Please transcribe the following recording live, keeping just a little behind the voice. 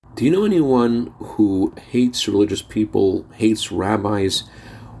Do you know anyone who hates religious people, hates rabbis?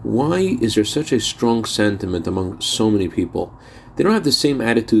 Why is there such a strong sentiment among so many people? They don't have the same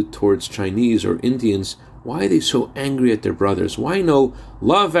attitude towards Chinese or Indians. Why are they so angry at their brothers? Why no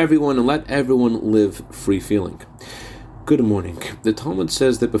love everyone and let everyone live free feeling? Good morning. The Talmud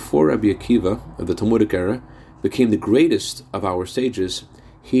says that before Rabbi Akiva of the Talmudic era became the greatest of our sages,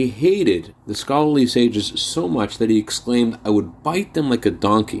 he hated the scholarly sages so much that he exclaimed, "I would bite them like a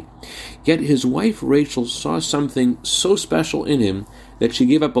donkey." Yet his wife Rachel saw something so special in him that she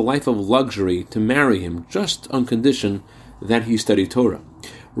gave up a life of luxury to marry him just on condition that he study Torah.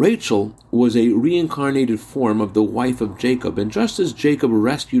 Rachel was a reincarnated form of the wife of Jacob, and just as Jacob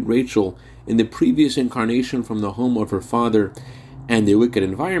rescued Rachel in the previous incarnation from the home of her father and their wicked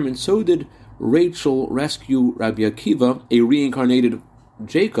environment, so did Rachel rescue Rabbi Akiva, a reincarnated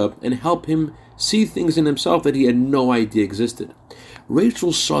Jacob, and help him see things in himself that he had no idea existed.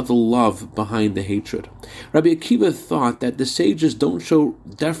 Rachel saw the love behind the hatred. Rabbi Akiva thought that the sages don't show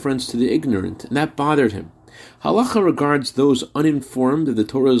deference to the ignorant, and that bothered him. Halacha regards those uninformed of the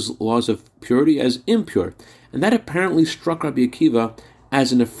Torah's laws of purity as impure, and that apparently struck Rabbi Akiva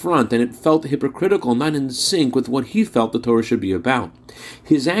as an affront, and it felt hypocritical, not in sync with what he felt the Torah should be about.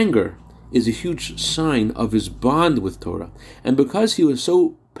 His anger is a huge sign of his bond with Torah, and because he was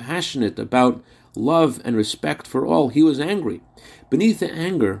so passionate about love and respect for all, he was angry. Beneath the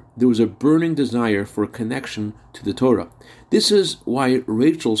anger, there was a burning desire for a connection to the Torah. This is why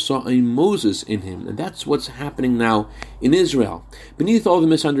Rachel saw a Moses in him, and that's what's happening now in Israel. Beneath all the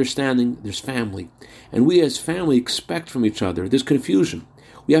misunderstanding, there's family, and we as family expect from each other. There's confusion.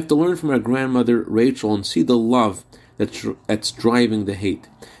 We have to learn from our grandmother Rachel and see the love that's driving the hate.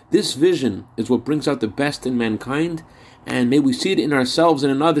 This vision is what brings out the best in mankind, and may we see it in ourselves and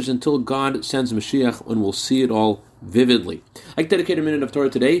in others until God sends Mashiach, when we'll see it all vividly. I'd like to dedicate a minute of Torah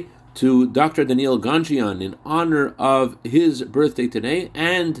today to Dr. Daniel Ganjian in honor of his birthday today,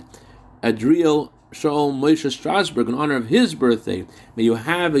 and Adriel Shaul Moshe Strasberg in honor of his birthday. May you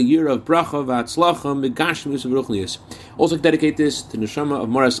have a year of bracha v'atzlacha megashmius v'ruchnius. Also dedicate this to Neshama of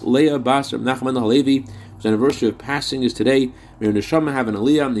Maras Leah Bas Reb Nachman Halevi, whose anniversary of passing is today. May her Neshama have an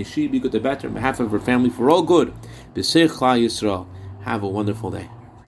aliyah, may she be good to better on behalf of her family for all good. B'seich Klal Yisrael. Have a wonderful day.